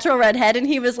 so I'm a natural redhead, and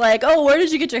he was like, oh, where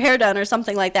did you get your hair done or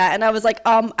something like that? And I was like,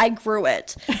 I grew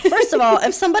it. First of all,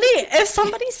 if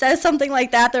somebody says something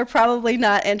like that, they're probably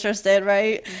not interested,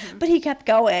 right? But he kept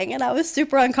going, and I was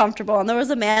super uncomfortable. And there was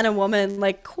a man and woman,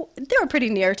 like, they were pretty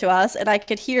near to us, and I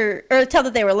could hear or tell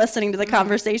that they were listening to the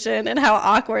conversation and how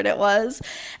awkward it was.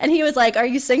 And he was like, are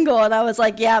you single? And I was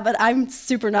like, yeah, but I'm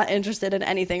super not interested in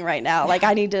anything right now. Like,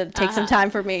 I need to take some time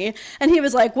for me. And he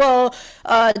was like, well,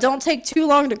 don't take too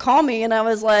long to call me. And I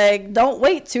was like, don't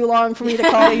wait too long for me to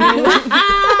call you.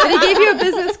 But he gave you a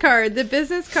business card. The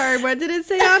business card, what did it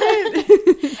say on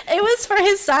it? It was for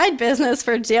his side business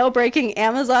for jailbreaking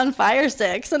Amazon Fire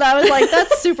Sticks. And I was like,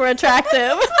 that's super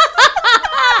attractive.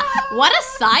 What a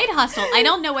side hustle. I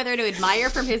don't know whether to admire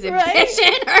from his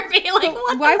ambition or be like,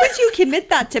 what? Why would you commit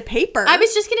that to paper? I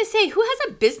was just going to say, who has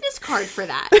a business card for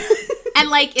that? And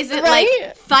like, is it Right?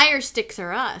 like Fire Sticks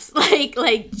or Us? Like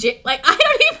I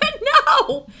don't even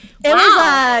know. It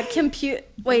Wow.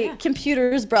 was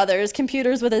Computers Brothers.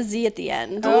 Computers with a Z at the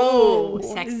end. Oh,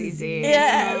 sexy Z.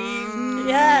 Yes.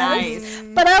 Yes. Nice.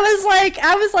 But I was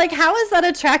like, how is that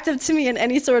attractive to me in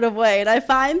any sort of way? And I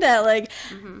find that, like,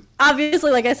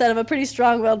 obviously, like I said, I'm a pretty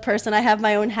strong-willed person. I have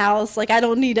my own house. Like, I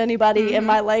don't need anybody in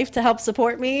my life to help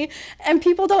support me. And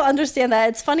people don't understand that.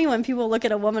 It's funny when people look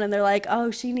at a woman and they're like,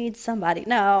 oh, she needs somebody.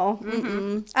 No.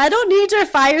 I don't need your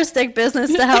Fire Stick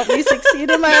business to help me succeed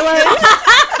in my life.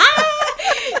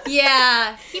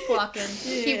 Yeah. Keep walking.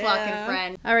 Keep walking,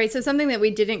 friend. All right, so something that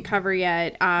we didn't cover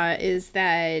yet is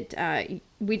that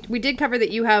we did cover that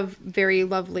you have very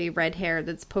lovely red hair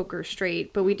that's poker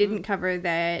straight, but we didn't cover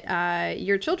that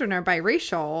your children are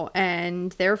biracial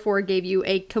and therefore gave you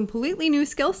a completely new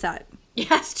skill set.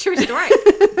 Yes, true story.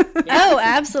 Oh,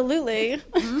 absolutely.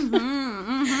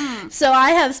 So I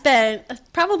have spent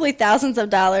probably thousands of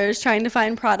dollars trying to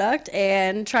find product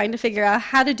and trying to figure out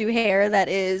how to do hair that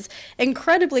is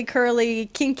incredibly curly,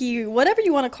 kinky, whatever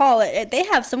you want to call it. They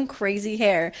have some crazy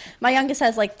hair. My youngest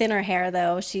has like thinner hair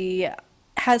though. She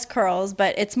has curls,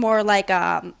 but it's more like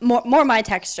more my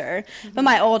texture. But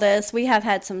my oldest, we have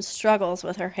had some struggles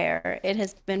with her hair. It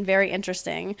has been very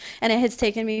interesting, and it has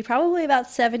taken me probably about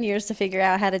 7 years to figure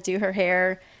out how to do her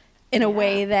hair in a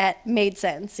way that made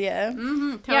sense. Yeah.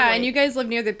 Totally. Yeah, and you guys live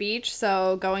near the beach,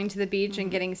 so going to the beach and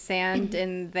getting sand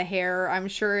in the hair, I'm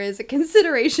sure is a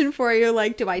consideration for you.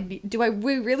 Like, we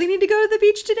really need to go to the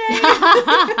beach today?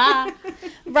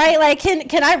 Right, like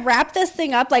can I wrap this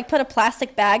thing up, like put a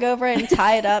plastic bag over it and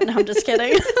tie it up? No, I'm just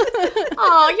kidding.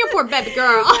 Oh, you poor baby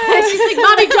girl. She's like,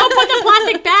 Mommy, don't put the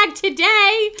plastic bag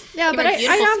today. Yeah, Give but her a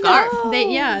beautiful scarf.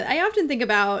 I often think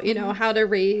about, how to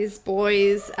raise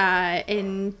boys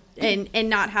and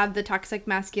not have the toxic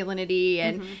masculinity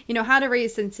and, how to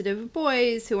raise sensitive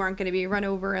boys who aren't going to be run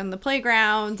over in the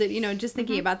playground and, just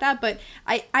thinking about that. But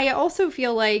I also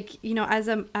feel like, as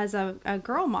a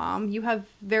girl mom, you have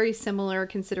very similar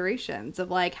considerations of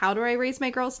like, how do I raise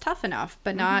my girls tough enough,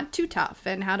 but not too tough?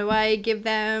 And how do I give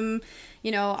them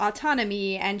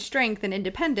autonomy and strength and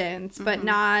independence, but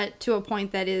not to a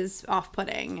point that is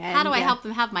off-putting. And, how do I help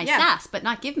them have my sass, but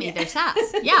not give me their sass?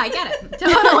 Yeah, I get it.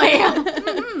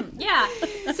 Totally. Yeah.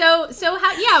 So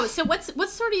how? Yeah. So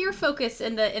what's sort of your focus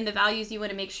in the values you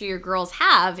want to make sure your girls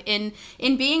have in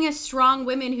being as strong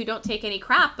women who don't take any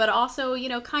crap, but also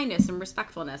kindness and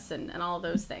respectfulness and all of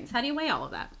those things. How do you weigh all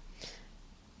of that?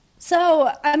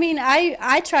 So, I mean,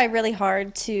 I try really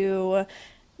hard to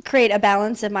create a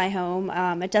balance in my home.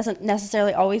 It doesn't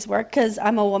necessarily always work because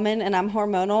I'm a woman and I'm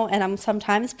hormonal and I'm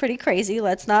sometimes pretty crazy.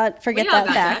 Let's not forget that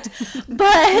fact.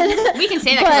 But we can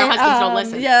say that because our husbands don't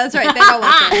listen. Yeah, that's right. They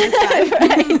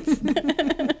don't listen.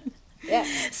 Right. Yeah.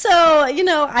 So,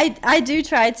 I do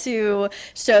try to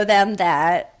show them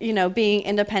that, being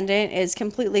independent is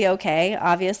completely okay.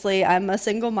 Obviously, I'm a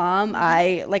single mom.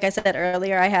 Like I said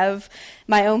earlier, I have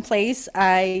my own place.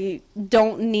 I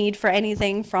don't need for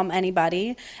anything from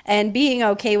anybody. And being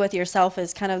okay with yourself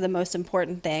is kind of the most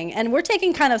important thing. And we're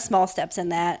taking kind of small steps in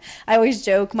that. I always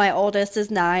joke my oldest is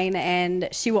 9 and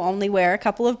she will only wear a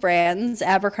couple of brands.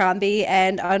 Abercrombie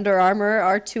and Under Armour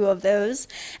are 2 of those.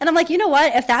 And I'm like, you know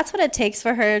what? If that's what it takes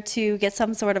for her to get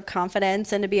some sort of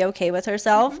confidence and to be okay with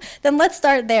herself, then let's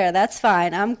start there. That's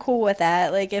fine. I'm cool with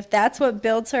that. Like, if that's what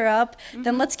builds her up,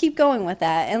 then let's keep going with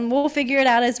that. And we'll figure it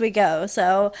out as we go.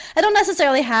 So I don't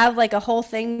necessarily have like a whole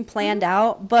thing planned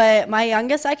out, but my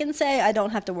youngest, I can say I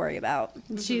don't have to worry about.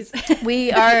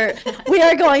 We are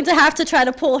going to have to try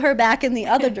to pull her back in the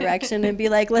other direction and be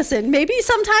like, listen, maybe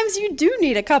sometimes you do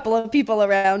need a couple of people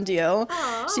around you.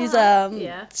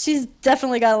 Aww. She's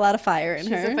definitely got a lot of fire in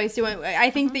her. She's a feisty one. I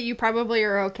think that you probably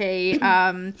are okay,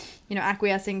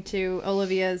 acquiescing to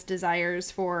Olivia's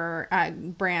desires for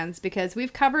brands, because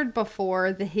we've covered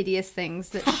before the hideous things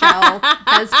that Shell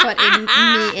has put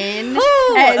me in.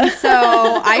 Ooh. And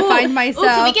so I find myself...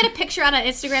 Can we get a picture on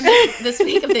Instagram this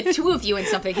week of the two of you in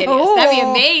something hideous? That'd be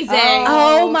amazing.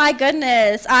 Oh my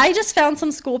goodness. I just found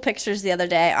some school pictures the other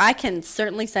day. I can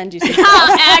certainly send you some. Excellent.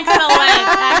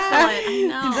 I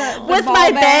know. With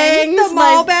my bangs. The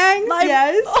mall bangs,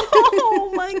 yes.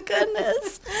 Oh my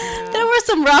goodness. There were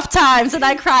some rough times and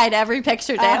I cried every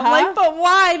picture day. I'm like, but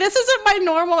why? This isn't my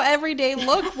normal everyday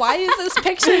look. Why is this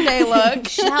picture day look?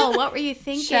 Shell, what were you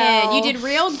thinking? Shell. You did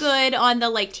real good on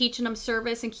the teaching them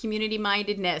service and community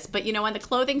mindedness, but on the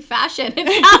clothing fashion, it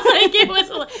sounds like it was.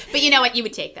 But you know what? You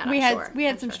would take that. We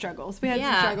had some struggles. We had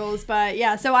some struggles, but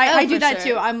yeah. So I do that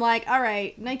too. I'm like, all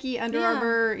right, Nike, Under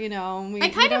Armour. I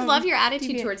kind of love your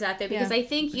attitude towards that, though, because I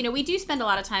think we do spend a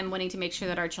lot of time wanting to make sure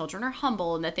that our children are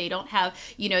humble and that they don't have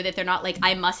that they're not like,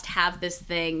 I must have this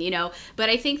thing, But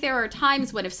I think there are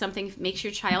times when if something makes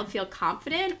your child feel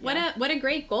confident, what a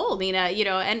great goal, Nina,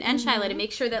 and Shyla, to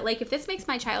make sure that if this makes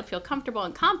my child feel comfortable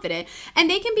and confident, and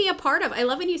they can be a part of. I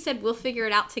love when you said we'll figure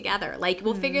it out together.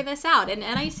 We'll figure this out. And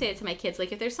I say it to my kids,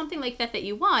 if there's something like that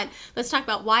you want, let's talk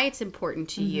about why it's important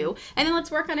to you, and then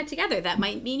let's work on it together. That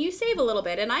might mean you save a little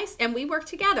bit, and we work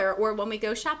together. Or when we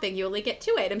go shopping, you only get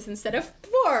 2 items instead of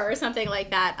 4, or something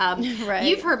like that. Right.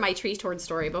 You've heard my tree torn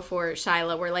story before,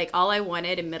 Shyla, where all I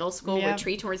wanted in middle school were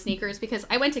tree torn sneakers, because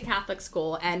I went to Catholic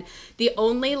school, and the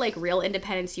only real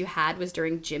independence you had was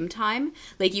during gym time.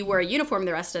 You wore a uniform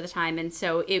the rest of the time, and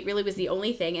so it really was the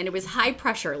only thing, and it was high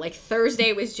pressure.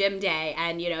 Thursday was gym day,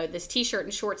 and this t-shirt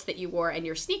and shorts that you wore and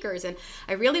your sneakers, and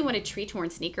I really wanted tree torn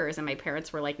sneakers, and my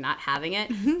parents were not having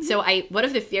it. So one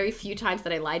of the very few times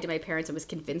that I lied to my parents and was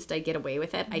convinced I'd get away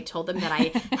with it, I told them that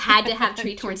I had to have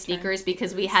tree torn sneakers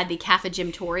because we had the Kappa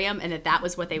Gymtorium, and that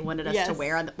was what they wanted us to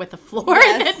wear with the floor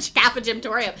in the Kappa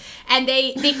Gymtorium. And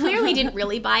they clearly didn't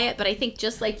really buy it, but I think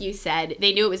just like you said,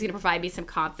 they knew it was going to provide me some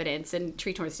confidence, and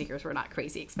tree torn sneakers were not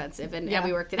crazy expensive, and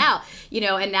we worked it out,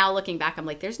 and now looking back, I'm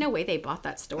like, there's no way they bought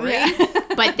that story.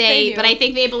 But but I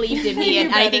think they believed in me,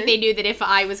 and I think they knew that if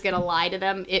I was going to lie to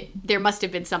them, there must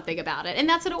have been something about it, and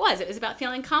that's what it was. It was about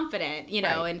feeling confident,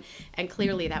 and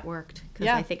clearly that worked, because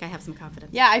I think I have some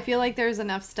confidence. Yeah, I feel like there's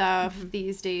enough stuff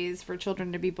these days for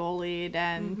children to be bullied,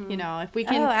 and if we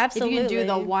can, if you can do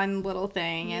the one little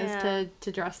thing is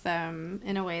to dress them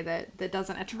in a way that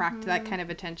doesn't attract that kind of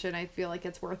attention, I feel like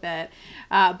it's worth it.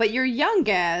 But your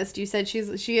youngest, you said she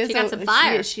got some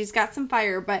fire. She's got some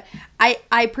fire, but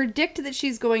I predict that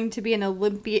she's going to be an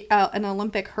Olympic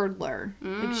hurdler.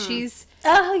 She's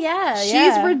Oh yeah,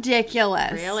 she's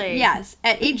ridiculous. Really? Yes.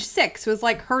 At age 6 was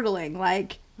hurdling.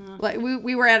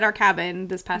 We were at our cabin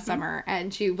this past summer,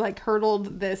 and she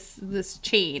hurdled this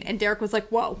chain, and Derek was like,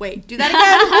 "Whoa, wait, do that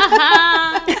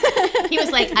again." He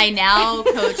was like, "I now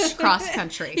coach cross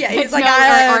country." Yeah, he's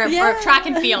or track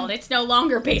and field. It's no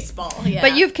longer baseball. Yeah.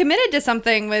 But you've committed to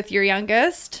something with your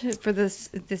youngest for this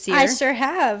year. I sure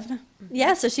have.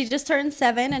 Yeah, so she just turned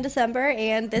 7 in December,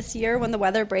 and this year when the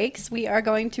weather breaks, we are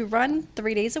going to run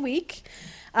 3 days a week.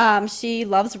 She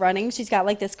loves running. She's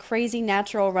got this crazy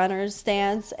natural runner's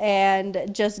stance and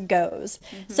just goes.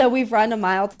 So we've run a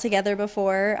mile together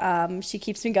before. She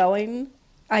keeps me going.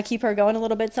 I keep her going a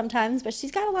little bit sometimes, but she's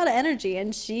got a lot of energy,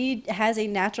 and she has a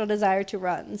natural desire to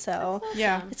run. So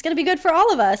it's going to be good for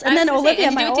all of us. And then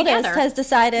Olivia, my oldest, has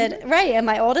decided, and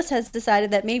my oldest has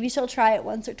decided that maybe she'll try it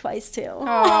once or twice too.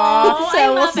 Aww,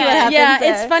 so we'll see what happens. Yeah,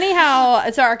 there. It's funny how,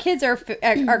 so our kids are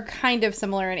kind of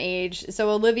similar in age. So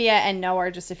Olivia and Noah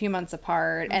are just a few months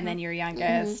apart, and then your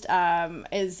youngest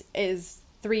is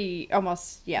 3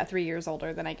 years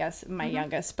older than I guess my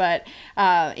youngest. But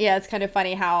it's kind of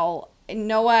funny how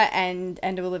Noah and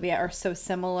Olivia are so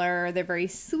similar. They're very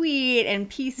sweet and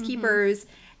peacekeepers,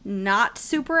 not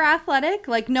super athletic.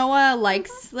 Noah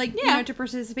likes to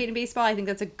participate in baseball. I think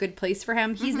that's a good place for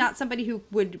him. He's not somebody who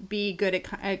would be good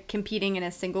at competing in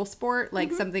a single sport,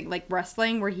 something like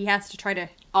wrestling, where he has to try to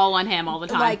all on him all the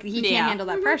time. He can't handle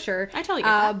that pressure. I totally get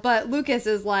that. But Lucas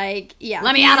is let me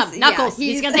at him. Knuckles.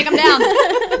 He's gonna take him down.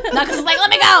 Knuckles is let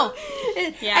me go.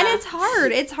 And it's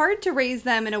hard. It's hard to raise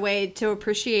them in a way to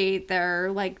appreciate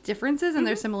their differences and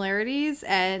their similarities,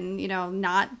 and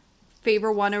not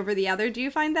favor one over the other. Do you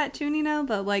find that too, Nina?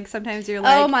 Sometimes you're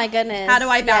oh my goodness, how do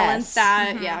I balance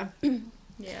that? Yeah.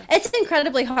 It's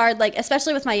incredibly hard, like,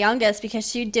 especially with my youngest, because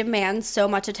she demands so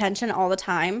much attention all the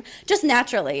time, just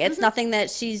naturally. It's nothing that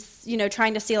she's,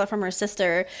 trying to steal it from her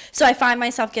sister. So I find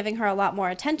myself giving her a lot more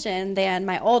attention than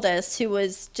my oldest, who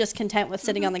was just content with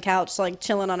sitting on the couch, like,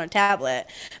 chilling on her tablet.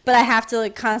 But I have to,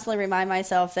 like, constantly remind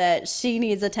myself that she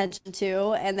needs attention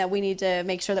too, and that we need to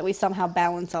make sure that we somehow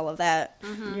balance all of that.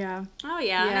 Yeah. Oh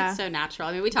yeah, and it's so natural.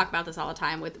 I mean, we talk about this all the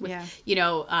time with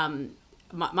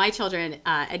my children,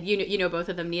 and you know both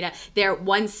of them, Nina.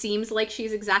 One seems like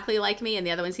she's exactly like me, and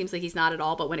the other one seems like he's not at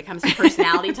all. But when it comes to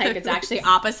personality type, it's actually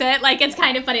opposite. Like, it's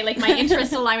kind of funny. Like, my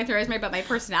interests align with Rosemary, but my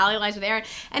personality aligns with Aaron.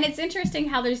 And it's interesting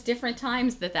how there's different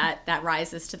times that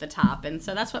rises to the top, and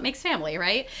so that's what makes family,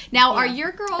 right? Now, are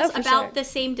your girls about the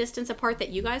same distance apart that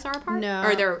you guys are apart? No.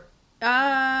 Or they're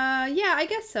yeah, I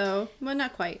guess so. Well,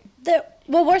 not quite.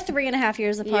 Well, we're 3.5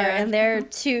 years apart, Yeah. and they're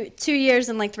 2 years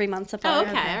and like 3 months Oh, apart.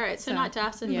 okay. All right. So not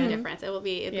drastically different. It'd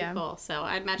be cool. So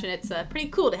I'd imagine it's pretty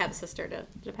cool to have a sister to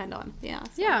depend on. Yeah.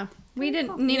 So. Yeah.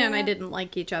 Nina and I didn't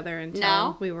like each other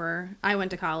until I went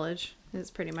to college. Is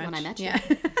pretty much When I met you. Yeah.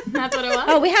 That's what it was.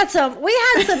 Oh, we had some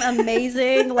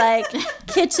amazing like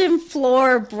kitchen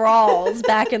floor brawls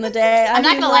back in the day. I'm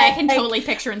not gonna lie, I can totally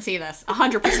picture and see this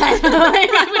 100%.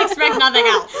 I would expect nothing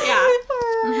else. Yeah.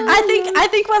 I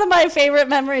think one of my favorite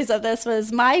memories of this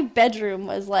was my bedroom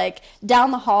was like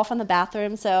down the hall from the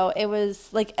bathroom, so it was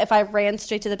like if I ran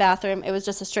straight to the bathroom, it was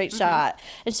just a straight shot.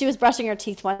 And she was brushing her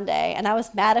teeth one day, and I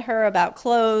was mad at her about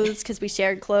clothes because we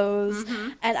shared clothes,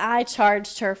 and I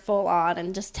charged her full on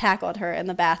and just tackled her in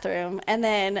the bathroom, and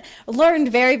then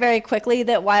learned very, very quickly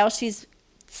that while she's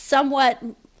somewhat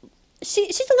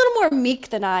she's a little more meek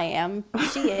than I am,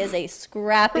 she is a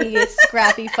scrappy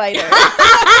fighter.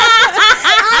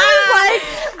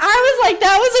 I was like,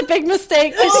 that was a big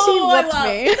mistake because she whipped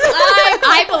me.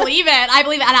 I believe it. And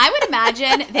I would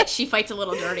imagine that she fights a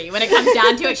little dirty. When it comes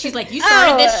down to it, she's like, you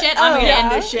started this shit, I'm going to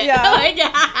end this shit. Yeah. Like,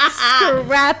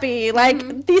 Scrappy, like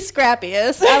the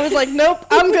scrappiest. I was like, nope,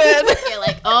 I'm good. You're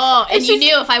like, and you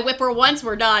knew if I whip her once,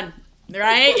 we're done.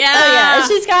 Right? Yeah. Oh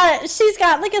yeah, she's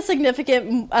got like a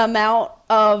significant amount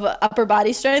of upper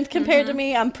body strength compared to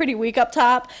me. I'm pretty weak up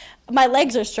top. My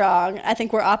legs are strong. I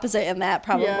think we're opposite in that,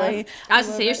 probably. Yeah. I was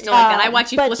gonna say, you're still like that. I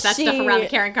watch you flip that stuff around the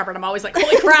Karen cupboard. I'm always like,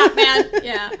 holy crap, man.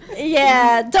 Yeah.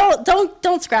 Yeah.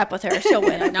 Don't scrap with her. She'll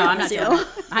win. No, I'm not doing that.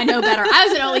 I know better. I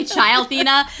was an only child,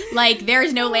 Nina. Like,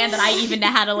 there's no land that I even know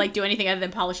how to like do anything other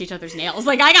than polish each other's nails.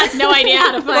 Like, I got no idea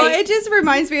how to fight. Well, it just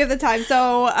reminds me of the time.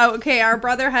 So, okay, our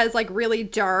brother has like really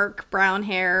dark brown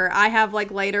hair. I have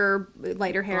like lighter hair.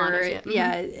 Blondish,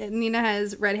 yeah. Nina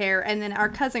has red hair, and then our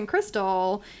cousin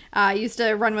Crystal used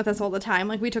to run with us all the time.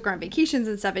 Like, we took her on vacations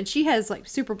and stuff, and she has like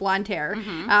super blonde hair.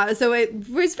 So it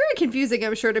was very confusing,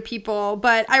 I'm sure, to people.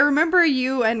 But I remember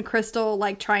you and Crystal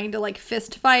like trying to like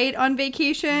fist fight on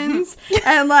vacations,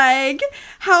 and like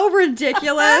how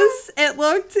ridiculous it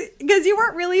looked, because you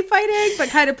weren't really fighting, but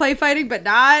kind of play fighting, but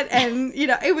not. And you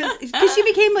know, it was because she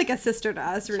became like a sister to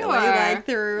us, really, like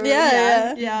through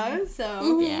So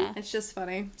it's just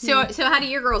funny. So how do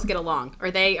your girls get along?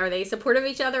 Are they supportive of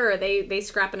each other, or are they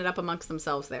scrapping it up amongst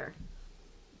themselves there?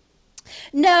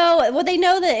 No, well, they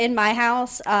know that in my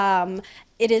house,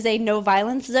 it is a no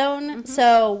violence zone.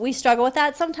 So we struggle with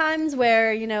that sometimes,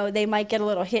 where, you know, they might get a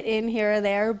little hit in here or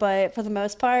there, but for the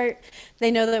most part,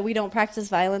 they know that we don't practice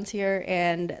violence here,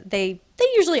 and they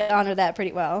usually honor that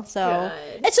pretty well. So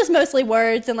it's just mostly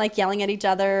words and like yelling at each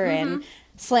other and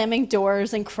slamming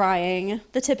doors and crying,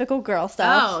 the typical girl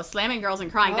stuff. Oh, slamming girls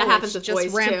and crying. That happens with boys,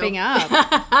 just ramping too. up.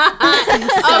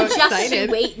 Oh, so just excited.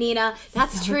 you wait, Nina.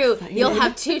 That's true. excited. You'll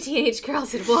have 2 teenage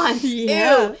girls at once.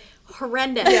 Yeah. Ew.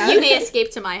 Horrendous. You may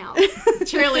escape to my house.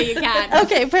 Truly, you can.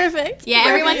 Okay, perfect. Yeah,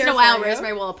 every once in a while, for you.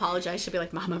 Rosemary will apologize. She'll be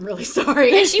like, Mom, I'm really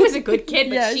sorry. And she was a good kid,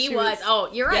 but Yeah, she she was. was. Oh,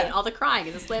 you're right. Yeah. All the crying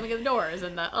and the slamming of the doors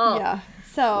and the, Yeah.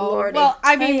 So, Lordy. well,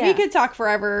 I mean, yeah. we could talk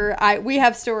forever. We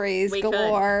have stories We could.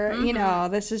 galore. You know,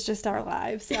 this is just our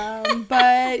lives.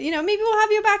 But, you know, maybe we'll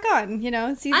have you back on, you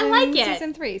know,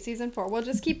 season 3, season 4. We'll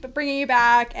just keep bringing you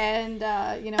back, and,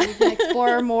 you know, we can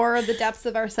explore more of the depths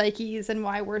of our psyches and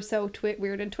why we're so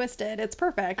weird and twisted. It's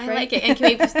perfect, I right? like it. And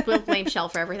can we'll blame Shell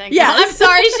for everything? Yes. I'm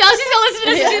sorry, Shell. She's going to listen to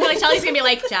this. And she's gonna be like, Shelly's going to be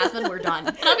like, Jasmine, we're done.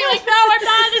 And I'll be like, no, I'm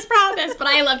not. I just promise. But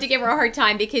I love to give her a hard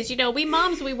time because, you know, we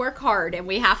moms, we work hard, and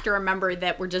we have to remember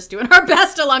that we're just doing our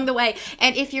best along the way.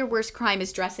 And if your worst crime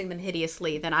is dressing them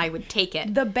hideously, then I would take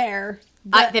it. The bear.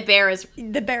 The bear is...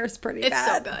 The bear's pretty It's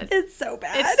bad. so good. It's so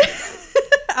bad. It's so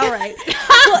All right.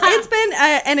 Well, it's been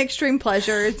an extreme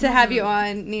pleasure to have you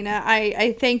on, Nina.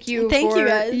 I thank you. Thank you,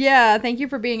 guys. Yeah, thank you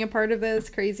for being a part of this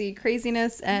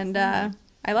craziness, and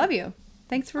I love you.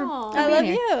 Thanks for Aw. I being love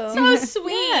here. you. So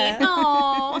sweet. Yeah.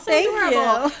 Oh, so Thank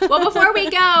adorable. you. Well, before we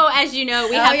go, as you know,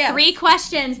 we have yes. 3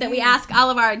 questions that we ask all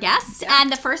of our guests, and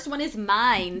the first one is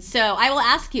mine. So I will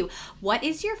ask you, what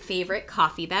is your favorite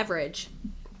coffee beverage?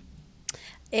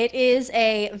 It is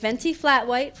a venti flat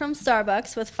white from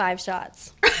Starbucks with 5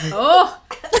 shots. Oh,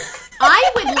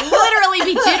 I would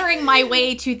literally be jittering my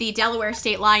way to the Delaware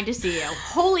state line to see you.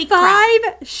 Holy crap.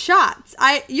 5 shots.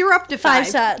 You're up to 5.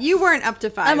 5 shots. You weren't up to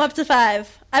 5. I'm up to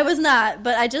 5. I was not,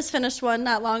 but I just finished one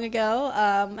not long ago,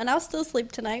 and I'll still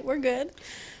sleep tonight. We're good.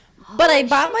 But I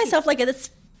bought myself like this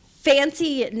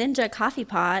fancy Ninja coffee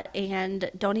pot and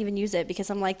don't even use it because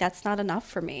I'm like, that's not enough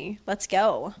for me. Let's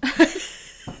go.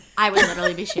 I would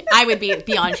literally be I would be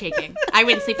beyond shaking. I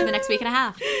wouldn't sleep for the next week and a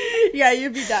half. Yeah,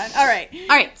 you'd be done. All right.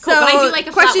 All right, cool. So, But I do like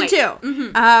a flat question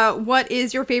white. 2. What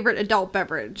is your favorite adult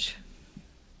beverage?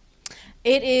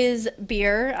 It is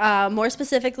beer. More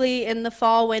specifically, in the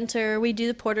fall, winter, we do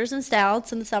the porters and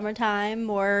stouts. In the summertime,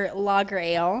 more lager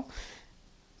ale.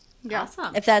 Yeah.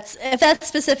 Awesome. If that's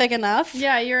specific enough.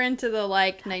 Yeah, you're into the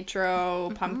like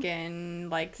nitro pumpkin,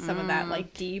 like some of that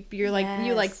like deep. You're like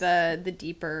you like Yes. the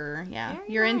deeper. Yeah,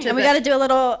 Very you're nice. into. And we the, got to do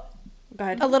Go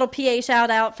ahead. a little PA shout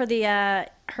out for the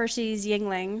Hershey's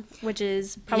Yingling, which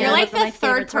is probably You're one like of my the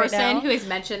third favorites right person now. who has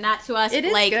mentioned that to us. It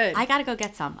is like, good. I gotta go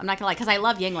get some. I'm not gonna lie, because I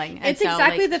love Yingling. And It's so,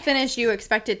 exactly like, the finish you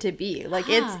expect it to be. Like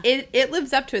Ah. it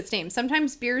lives up to its name.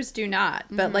 Sometimes beers do not,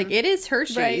 but like it is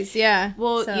Hershey's. Right. Yeah.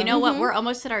 Well, So- you know what? We're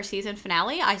almost at our season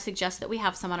finale. I suggest that we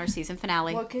have some on our season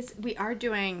finale. Well, because we are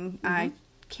doing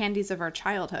candies of our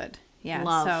childhood. Yeah.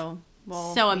 Love. So.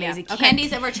 Well, So yeah. amazing. Okay.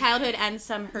 Candies of our childhood and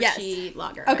some Yes. Hershey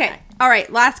lager. Okay. All right.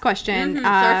 Last question. It's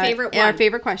our favorite Our one.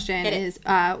 favorite question Hit it. is,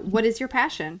 what is your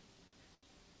passion?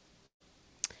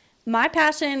 My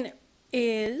passion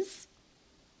is,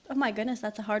 oh my goodness,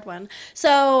 that's a hard one.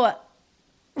 So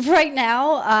right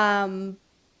now,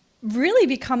 really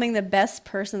becoming the best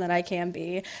person that I can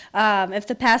be. If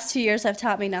the past 2 years have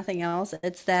taught me nothing else,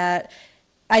 it's that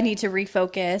I need to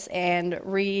refocus and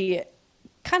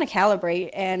kind of calibrate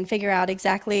and figure out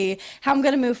exactly how I'm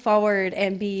going to move forward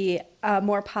and be a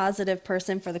more positive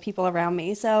person for the people around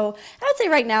me. So I would say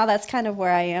right now that's kind of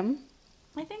where I am.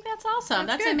 I think that's awesome.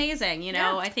 That's good. amazing. You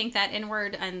know, I think that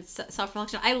inward and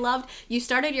self-reflection. I loved, you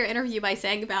started your interview by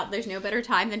saying about there's no better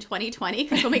time than 2020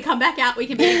 because when we come back out, we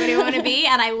can be anybody we want to be.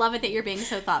 And I love it that you're being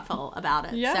so thoughtful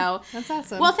about it. Yeah, So that's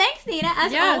awesome. Well, thanks, Nina.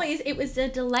 As Yes. always, it was a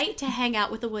delight to hang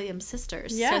out with the Williams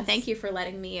sisters. So Yes. thank you for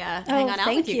letting me hang on out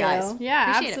thank with you you. guys.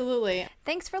 Yeah, Appreciate it. absolutely.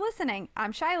 Thanks for listening.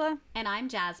 I'm Shyla. And I'm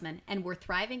Jasmine, and we're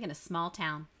thriving in a small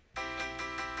town.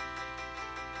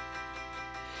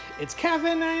 It's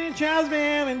caffeinated and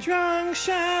Jasmine and drunk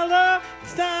Shyla.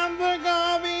 It's time for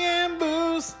coffee and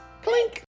booze. Clink.